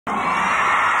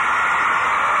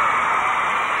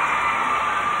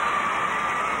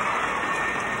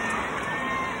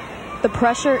The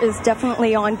pressure is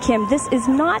definitely on Kim. This is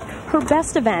not her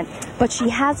best event, but she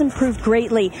has improved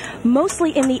greatly,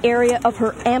 mostly in the area of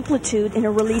her amplitude and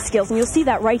her release skills, and you'll see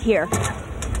that right here.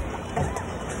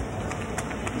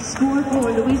 Score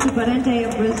for Luisa Parente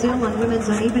of Brazil on women's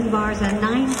uneven bars at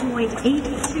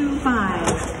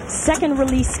 9.825. Second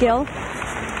release skill.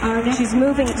 She's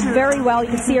moving very well.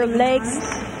 You can see her legs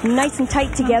nice and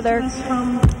tight together.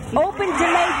 Open,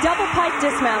 delay, double pike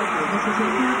dismount.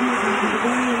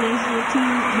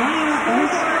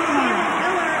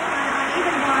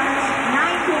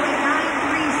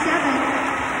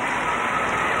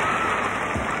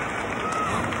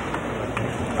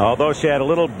 Although she had a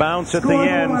little bounce at the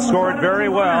end, scored very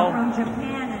well.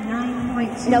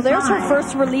 Now there's her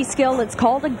first release skill. It's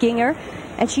called a ginger,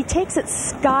 and she takes it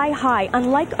sky high.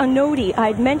 Unlike Anodi,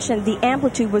 I'd mentioned the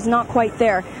amplitude was not quite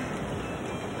there.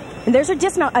 And there's her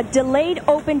dismount, a delayed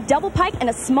open double pike and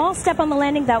a small step on the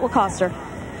landing that will cost her.